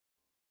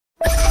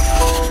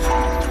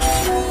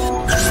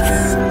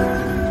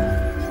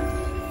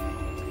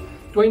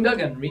Dwayne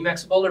Duggan,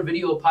 Remax of Boulder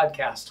Video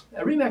Podcast.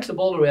 At Remax of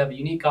Boulder, we have a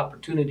unique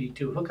opportunity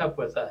to hook up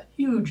with a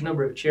huge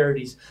number of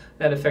charities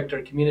that affect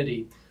our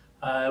community,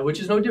 which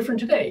is no different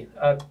today.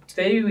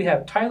 Today we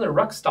have Tyler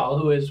Ruckstahl,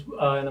 who is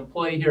an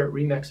employee here at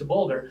Remax of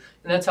Boulder,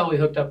 and that's how we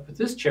hooked up with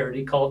this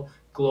charity called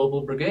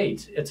Global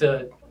Brigades. It's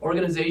an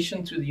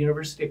organization through the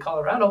University of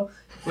Colorado.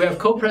 We have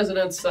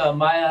co-presidents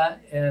Maya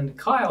and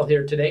Kyle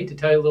here today to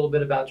tell you a little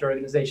bit about your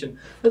organization.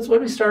 Why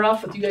don't we start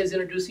off with you guys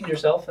introducing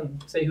yourself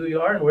and say who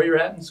you are and where you're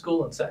at in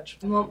school and such.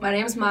 Well, my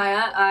name is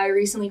Maya. I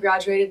recently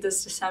graduated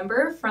this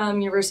December from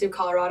University of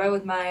Colorado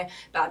with my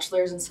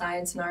bachelor's in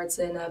science and arts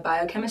in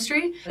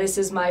biochemistry. This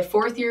is my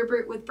fourth year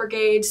with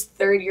Brigades,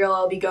 third year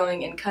I'll be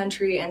going in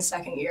country, and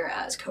second year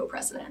as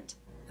co-president.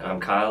 And I'm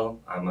Kyle.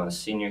 I'm a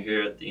senior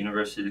here at the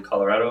University of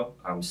Colorado.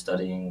 I'm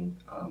studying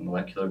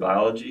molecular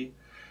biology,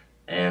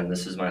 and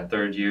this is my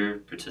third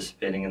year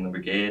participating in the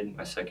brigade,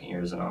 my second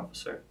year as an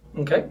officer.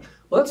 Okay,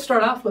 well, let's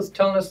start off with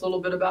telling us a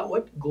little bit about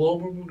what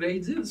Global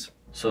Brigades is.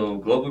 So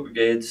Global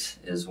Brigades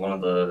is one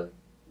of the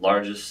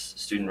largest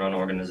student-run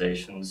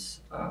organizations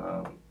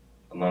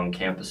among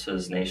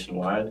campuses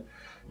nationwide.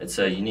 It's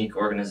a unique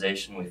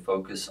organization. We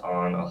focus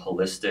on a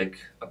holistic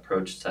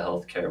approach to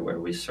healthcare where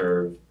we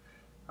serve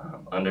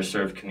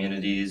underserved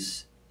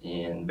communities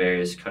in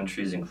various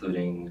countries,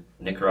 including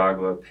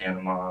Nicaragua,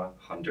 Panama,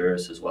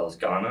 Honduras, as well as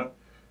Ghana.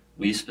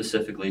 We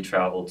specifically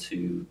travel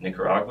to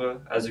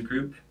Nicaragua as a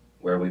group,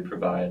 where we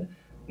provide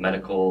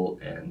medical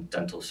and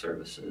dental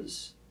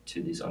services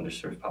to these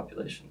underserved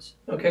populations.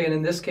 Okay, and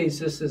in this case,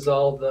 this is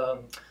all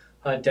the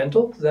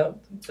dental? Is that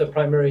the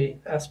primary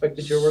aspect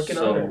that you're working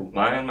on? So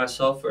Maya and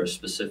myself are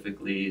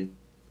specifically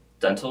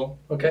dental,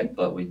 okay,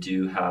 but we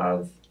do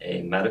have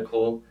a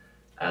medical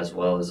as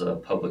well as a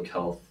public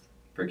health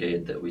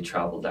brigade that we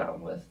travel down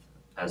with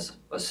as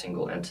a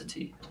single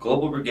entity.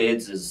 Global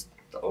Brigades is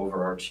the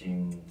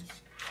overarching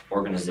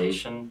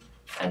organization,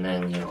 and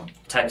then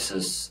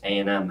Texas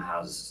A&M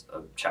has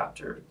a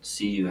chapter,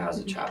 CU has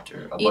a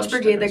chapter. Each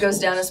brigade that goes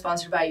down is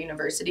sponsored by a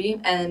university,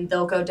 and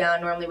they'll go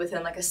down normally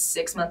within like a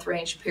 6-month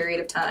range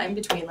period of time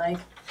between like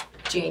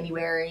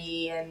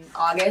January and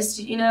August,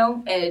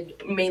 and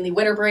mainly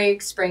winter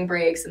breaks, spring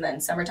breaks, and then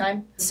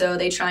summertime. So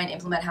they try and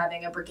implement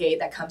having a brigade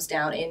that comes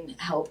down and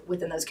help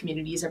within those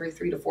communities every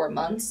 3 to 4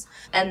 months.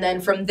 And then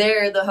from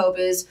there, the hope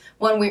is,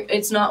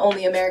 it's not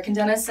only American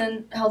dentists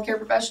and healthcare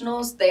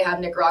professionals, they have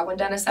Nicaraguan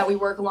dentists that we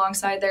work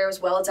alongside there as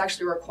well. It's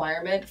actually a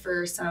requirement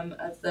for some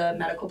of the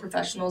medical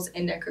professionals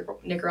in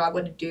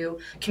Nicaragua to do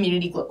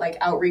community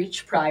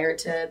outreach prior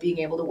to being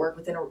able to work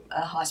within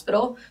a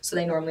hospital. So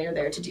they normally are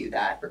there to do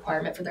that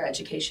requirement for their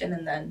education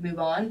and then move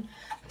on.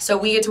 So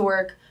we get to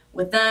work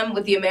with them,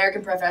 with the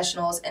American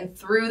professionals, and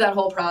through that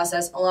whole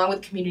process, along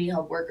with community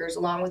health workers,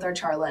 along with our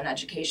Charla and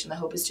education, the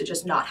hope is to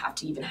just not have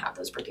to even have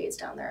those brigades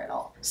down there at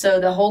all. So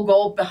the whole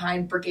goal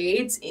behind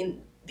brigades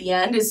in the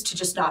end is to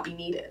just not be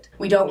needed.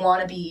 We don't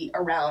want to be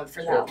around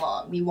for that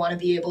long. We want to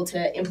be able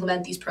to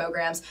implement these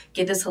programs,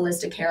 get this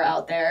holistic care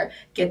out there,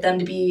 get them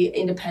to be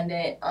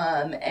independent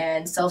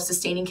and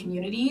self-sustaining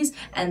communities,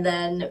 and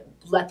then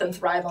let them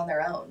thrive on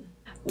their own.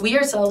 We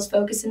ourselves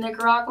focus in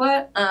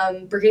Nicaragua.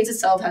 Brigades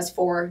itself has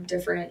 4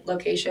 different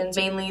locations.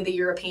 Mainly the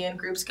European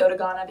groups go to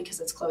Ghana because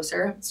it's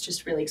closer. It's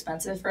just really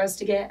expensive for us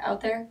to get out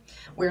there.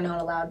 We're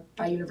not allowed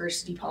by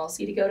university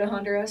policy to go to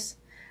Honduras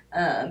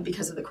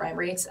because of the crime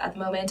rates at the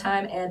moment in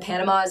time. And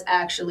Panama has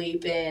actually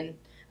been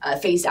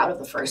phased out of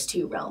the first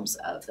 2 realms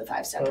of the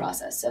 5-step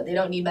process. So they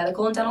don't need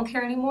medical and dental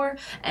care anymore.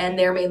 And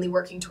they're mainly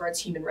working towards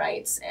human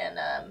rights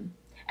and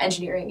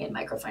engineering and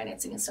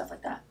microfinancing and stuff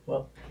like that.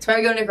 Well, that's why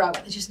we go to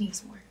Nicaragua. They just need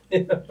some more.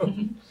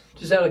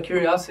 Just out of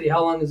curiosity,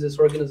 how long has this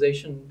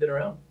organization been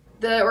around?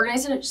 The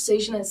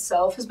organization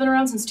itself has been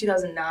around since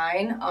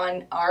 2009.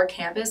 On our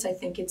campus, I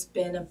think it's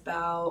been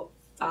about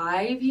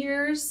 5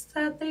 years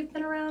that they've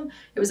been around.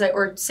 It was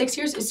or 6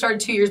 years. It started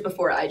 2 years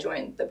before I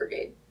joined the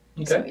brigade.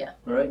 Okay. So, yeah.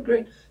 All right,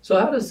 great. So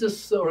how does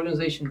this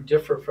organization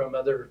differ from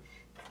other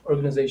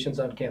organizations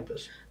on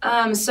campus?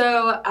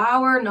 So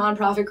our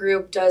nonprofit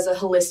group does a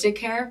holistic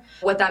care.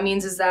 What that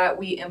means is that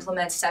we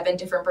implement 7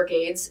 different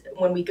brigades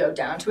when we go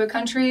down to a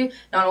country.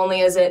 Not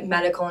only is it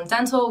medical and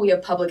dental, we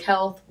have public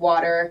health,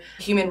 water,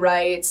 human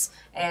rights,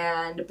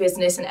 and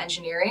business and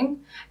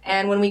engineering.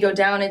 And when we go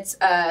down, it's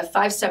a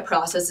 5-step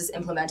process is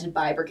implemented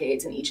by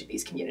brigades in each of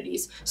these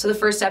communities. So the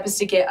first step is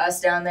to get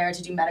us down there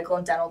to do medical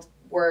and dental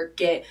work,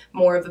 get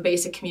more of a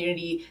basic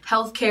community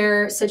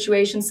healthcare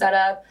situation set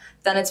up.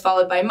 Then it's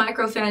followed by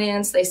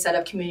microfinance. They set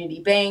up community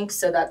banks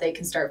so that they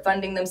can start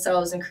funding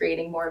themselves and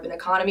creating more of an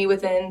economy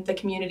within the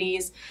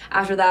communities.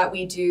 After that,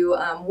 we do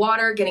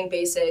water, getting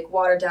basic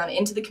water down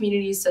into the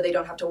communities so they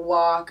don't have to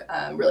walk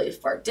really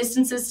far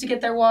distances to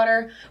get their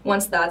water.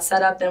 Once that's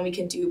set up, then we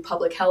can do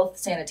public health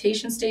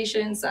sanitation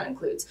stations. That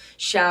includes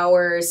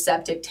showers,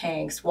 septic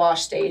tanks,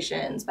 wash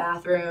stations,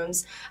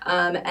 bathrooms.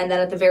 And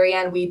then at the very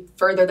end, we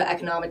further the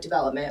economic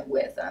development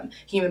with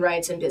human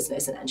rights and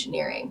business and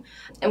engineering.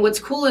 And what's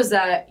cool is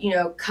that,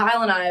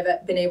 Kyle and I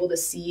have been able to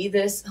see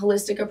this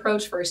holistic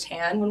approach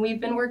firsthand when we've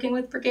been working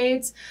with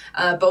brigades.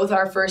 Both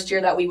our first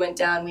year that we went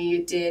down,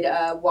 we did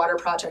a water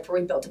project where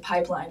we built a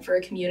pipeline for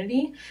a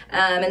community.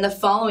 And the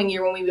following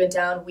year when we went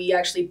down, we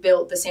actually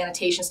built the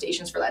sanitation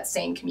stations for that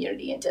same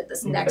community and did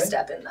this next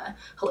step in the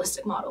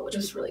holistic model, which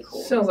was really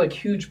cool. Sounds like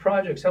huge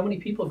projects. How many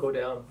people go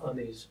down on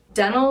these?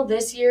 Dental,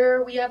 this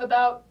year we have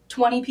about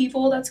 20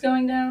 people that's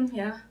going down,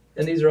 yeah.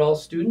 And these are all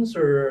students,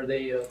 or are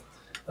they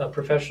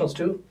professionals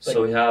too?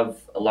 So we have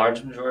a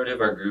large majority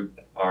of our group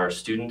are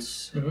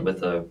students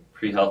with a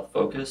pre-health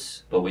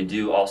focus, but we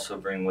do also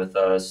bring with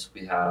us,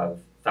 we have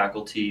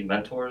faculty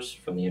mentors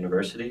from the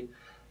university,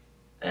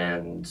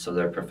 and so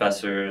they're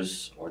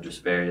professors or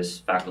just various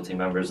faculty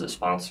members that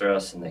sponsor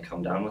us and they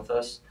come down with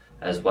us,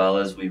 as well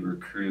as we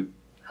recruit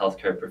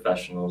healthcare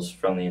professionals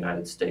from the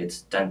United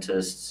States,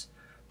 dentists,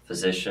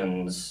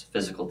 physicians,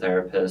 physical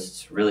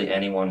therapists, really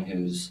anyone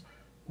who's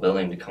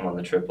willing to come on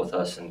the trip with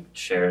us and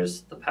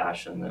shares the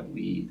passion that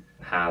we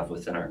have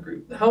within our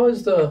group. How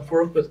is the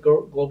work with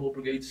Global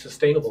Brigades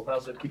sustainable? How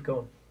does it keep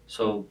going?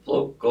 So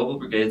Global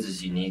Brigades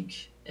is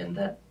unique in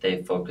that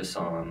they focus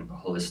on a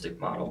holistic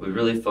model. We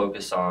really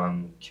focus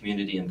on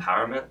community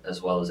empowerment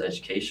as well as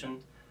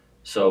education.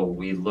 So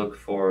we look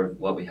for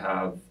what we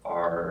have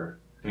are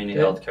community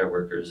healthcare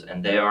workers,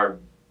 and they are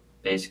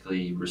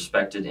basically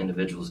respected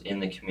individuals in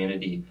the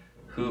community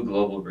who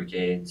Global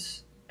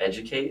Brigades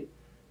educate,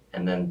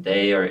 and then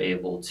they are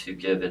able to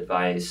give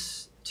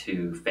advice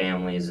to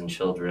families and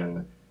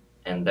children,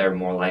 and they're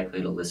more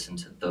likely to listen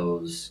to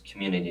those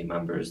community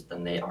members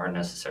than they are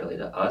necessarily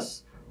to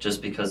us,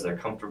 just because they're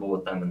comfortable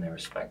with them and they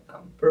respect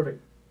them.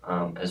 Perfect.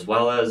 As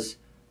well as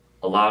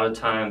a lot of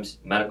times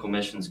medical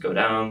missions go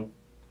down,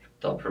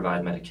 they'll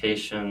provide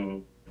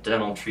medication,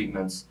 dental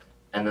treatments,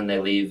 and then they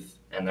leave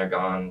and they're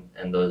gone,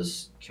 and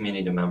those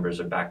community members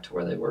are back to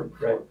where they were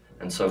before. Right.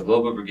 And so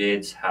Global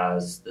Brigades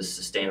has this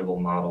sustainable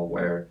model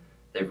where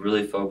they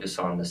really focus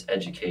on this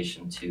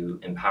education to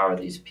empower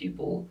these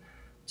people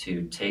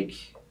to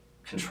take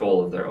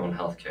control of their own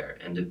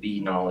healthcare and to be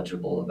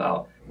knowledgeable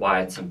about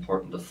why it's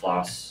important to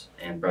floss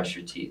and brush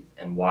your teeth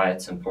and why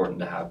it's important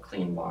to have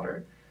clean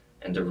water,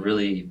 and to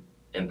really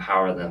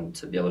empower them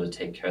to be able to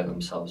take care of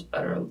themselves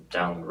better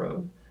down the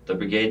road. The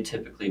brigade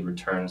typically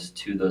returns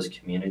to those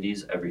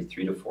communities every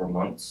 3 to 4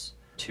 months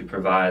to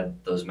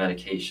provide those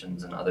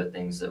medications and other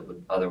things that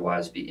would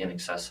otherwise be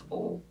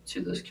inaccessible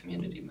to those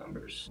community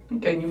members.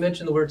 Okay, and you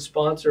mentioned the word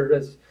sponsored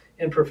as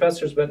in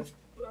professors, but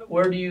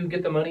where do you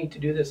get the money to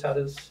do this? How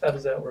does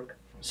that work?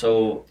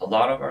 So a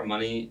lot of our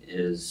money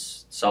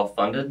is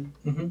self-funded.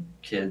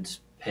 Kids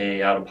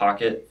pay out of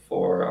pocket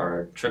for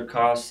our trip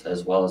costs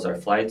as well as our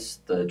flights.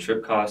 The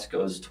trip cost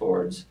goes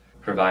towards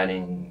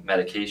providing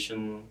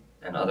medication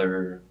and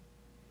other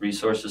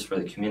resources for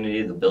the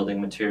community, the building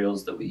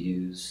materials that we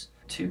use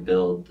to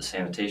build the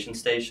sanitation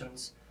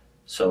stations.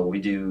 So we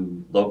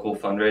do local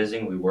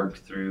fundraising. We work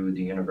through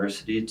the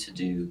university to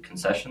do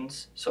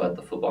concessions. So at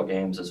the football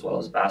games as well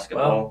as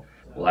basketball,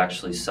 we'll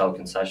actually sell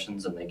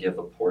concessions, and they give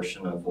a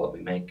portion of what we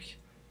make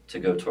to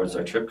go towards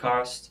our trip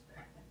cost.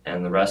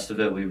 And the rest of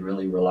it, we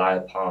really rely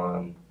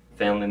upon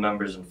family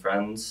members and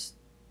friends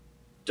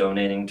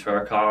donating to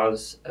our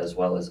cause, as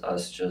well as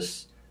us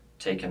just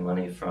taking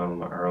money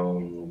from our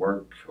own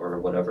work or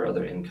whatever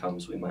other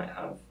incomes we might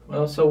have.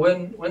 Well, so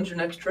when's your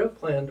next trip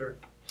planned? Or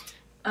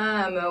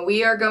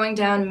We are going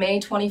down May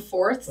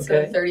 24th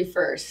to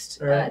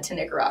 31st to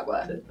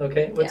Nicaragua.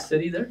 Okay, what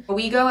city there?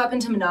 We go up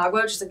into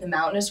Managua, just like the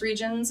mountainous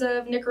regions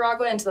of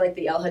Nicaragua, into like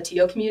the El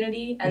Hatillo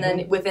community, and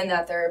then within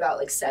that there are about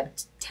like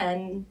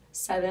 7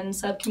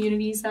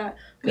 sub-communities that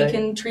we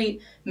can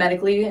treat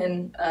medically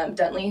and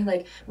dentally.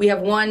 Like we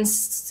have one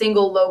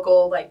single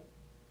local like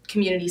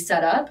community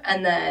set up,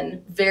 and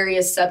then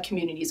various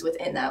sub-communities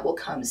within that will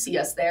come see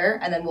us there,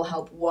 and then we'll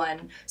help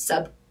one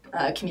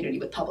community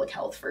with public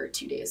health for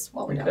 2 days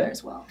while we're down there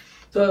as well.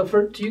 So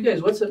to you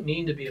guys, what's it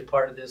mean to be a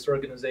part of this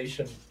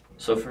organization?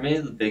 So for me,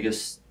 the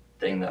biggest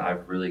thing that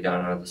I've really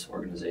gotten out of this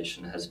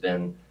organization has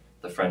been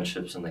the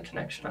friendships and the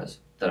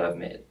connections that I've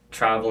made.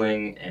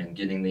 Traveling and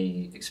getting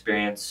the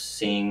experience,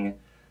 seeing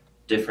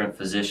different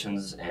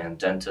physicians and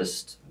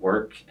dentists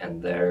work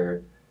and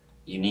their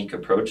unique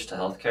approach to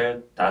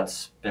healthcare,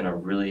 that's been a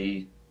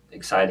really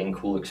exciting,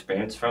 cool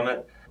experience from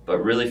it.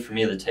 But really for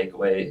me, the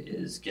takeaway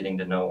is getting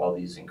to know all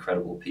these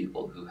incredible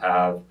people who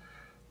have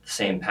the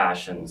same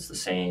passions, the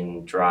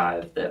same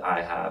drive that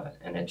I have.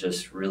 And it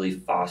just really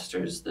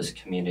fosters this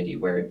community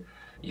where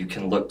you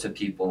can look to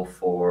people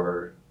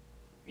for,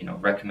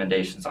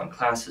 recommendations on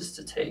classes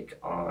to take,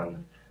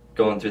 on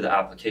going through the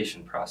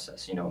application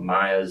process.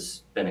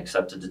 Maya's been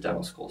accepted to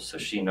dental school, so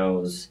she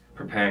knows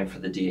preparing for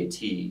the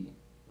DAT,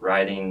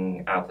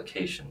 writing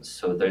applications.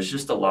 So there's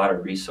just a lot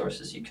of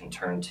resources you can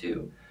turn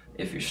to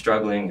if you're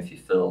struggling, if you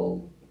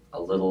feel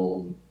a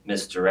little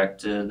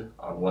misdirected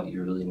on what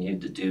you really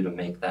need to do to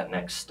make that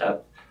next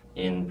step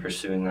in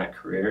pursuing that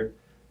career.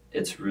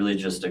 It's really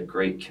just a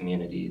great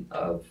community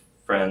of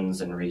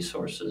friends and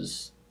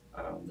resources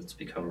that's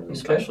become really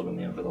special to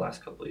me over the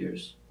last couple of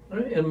years. All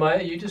right, and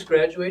Maya, you just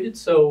graduated,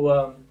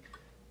 so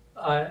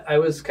I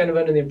was kind of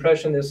under the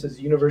impression this is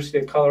University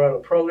of Colorado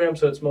program,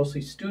 so it's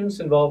mostly students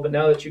involved. But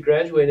now that you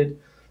graduated,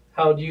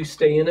 how do you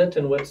stay in it,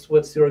 and what's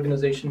the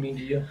organization mean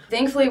to you?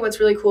 Thankfully, what's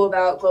really cool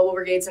about Global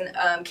Brigades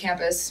and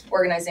campus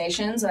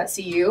organizations at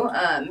CU,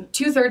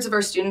 2/3 of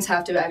our students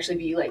have to actually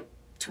be like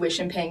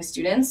tuition-paying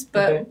students,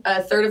 but Okay.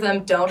 a third of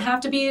them don't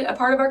have to be a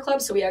part of our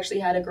club. So we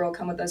actually had a girl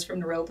come with us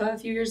from Naropa a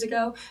few years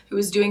ago who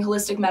was doing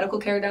holistic medical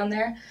care down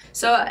there.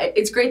 So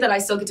it's great that I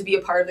still get to be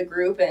a part of the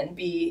group and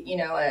be,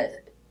 a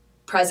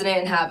president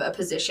and have a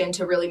position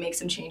to really make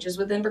some changes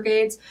within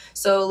brigades.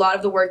 So a lot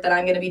of the work that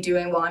I'm going to be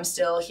doing while I'm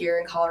still here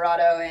in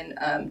Colorado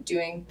and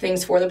doing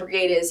things for the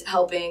brigade is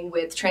helping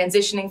with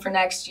transitioning for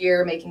next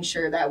year, making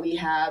sure that we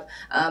have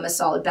a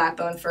solid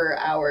backbone for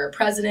our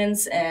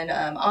presidents and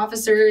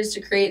officers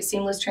to create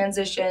seamless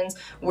transitions.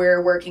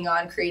 We're working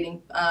on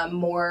creating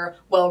more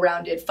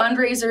well-rounded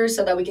fundraisers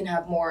so that we can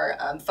have more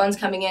funds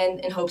coming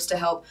in hopes to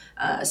help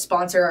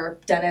sponsor our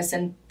dentists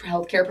and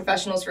healthcare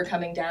professionals for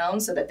coming down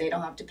so that they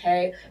don't have to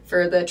pay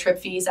for the trip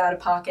fees out of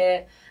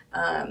pocket,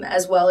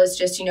 as well as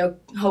just,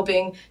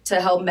 hoping to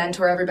help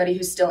mentor everybody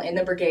who's still in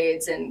the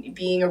brigades and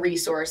being a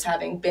resource,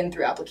 having been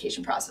through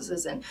application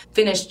processes and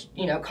finished,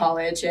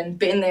 college and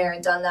been there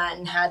and done that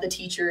and had the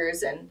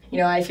teachers. And,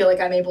 I feel like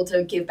I'm able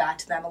to give back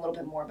to them a little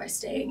bit more by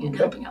staying and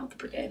helping out with the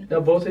brigade. Now,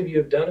 both of you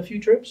have done a few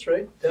trips,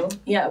 right? Down?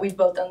 Yeah, we've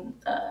both done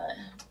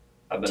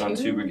I've been on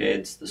 2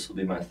 brigades. This will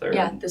be my 3rd.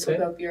 Yeah, this will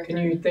Okay. both be our Can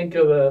third. you think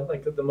of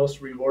the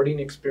most rewarding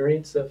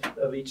experience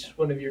of each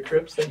one of your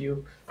trips that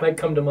you might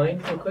come to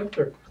mind real quick?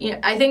 Or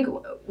I think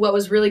what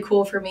was really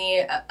cool for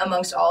me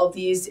amongst all of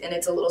these, and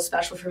it's a little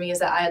special for me, is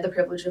that I had the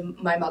privilege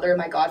of my mother and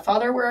my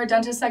godfather were our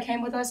dentists that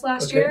came with us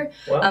last year.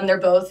 Wow. They're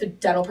both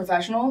dental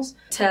professionals.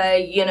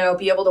 To,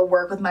 be able to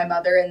work with my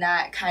mother in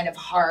that kind of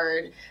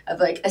hard,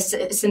 of like a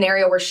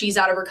scenario where she's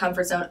out of her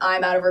comfort zone,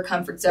 I'm out of her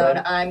comfort zone,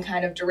 Right. I'm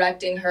kind of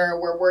directing her,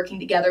 we're working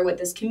together with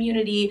this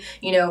community,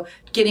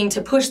 getting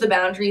to push the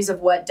boundaries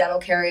of what dental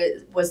care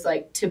was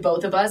like to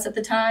both of us at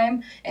the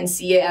time and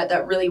see it at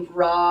that really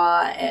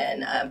raw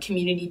and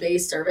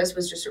community-based service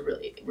was just a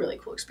really, really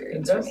cool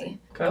experience for Fantastic. me.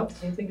 Kyle,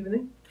 can you think of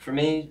anything? For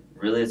me,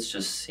 really, it's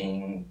just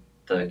seeing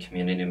the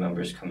community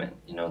members come in.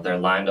 They're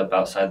lined up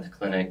outside the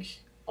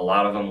clinic. A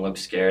lot of them look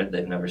scared.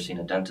 They've never seen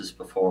a dentist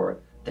before.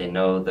 They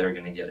know they're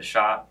going to get a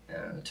shot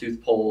and a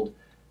tooth pulled.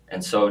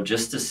 And so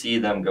just to see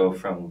them go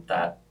from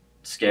that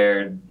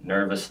scared,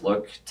 nervous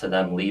look to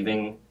them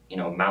leaving,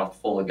 mouth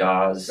full of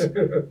gauze,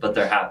 but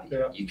they're happy.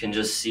 Yeah. You can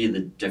just see the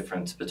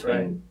difference between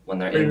Right. when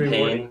they're Very in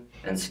pain rewarding.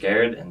 and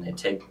scared and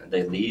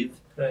they leave.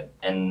 Right.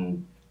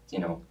 And,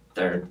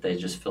 they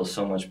just feel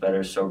so much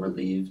better, so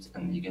relieved,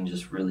 and you can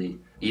just really,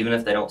 even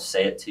if they don't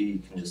say it to you, you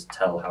can just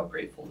tell how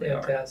grateful they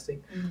are.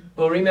 Fantastic.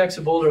 Well, RE/MAX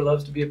of Boulder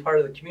loves to be a part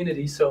of the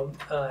community, so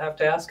I have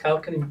to ask, how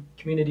can the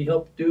community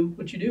help do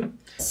what you do?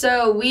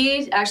 So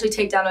we actually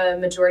take down a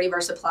majority of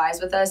our supplies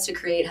with us to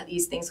create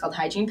these things called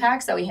hygiene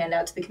packs that we hand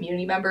out to the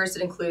community members.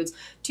 It includes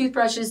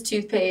toothbrushes,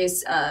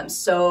 toothpaste,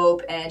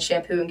 soap, and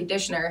shampoo and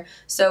conditioner.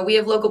 So we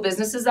have local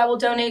businesses that will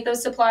donate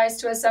those supplies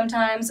to us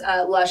sometimes.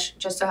 Lush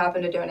just so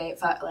happened to donate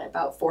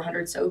about 400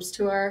 soaps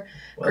to our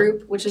Wow.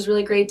 group, which is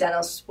really great.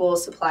 Dental will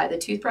supply the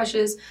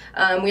toothbrushes.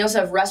 We also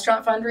have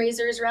restaurant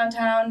fundraisers around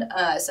town,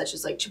 such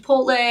as like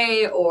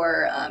Chipotle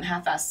or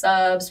Half-Ass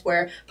Subs,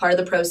 where part of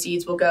the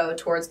proceeds will go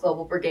towards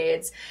Global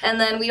Brigades. And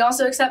then we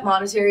also accept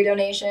monetary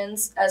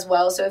donations as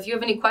well. So if you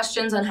have any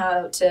questions on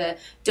how to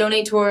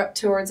donate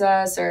towards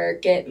us or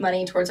get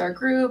money towards our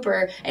group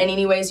or in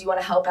any ways you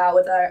want to help out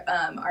with our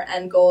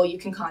end goal, you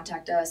can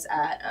contact us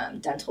at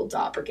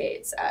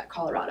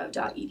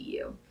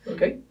dental.brigades@colorado.edu.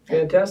 Okay,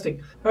 fantastic.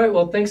 All right,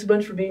 well, thanks a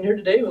bunch for being here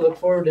today. We look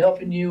forward to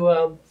helping you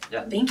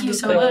Thank you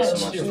so plan much.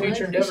 so much. your Really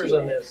future endeavors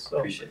appreciate on it. this. So,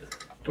 Appreciate it.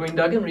 Dwayne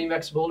Duggan,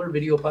 RE/MAX of Boulder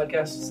Video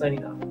Podcast,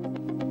 signing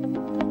off.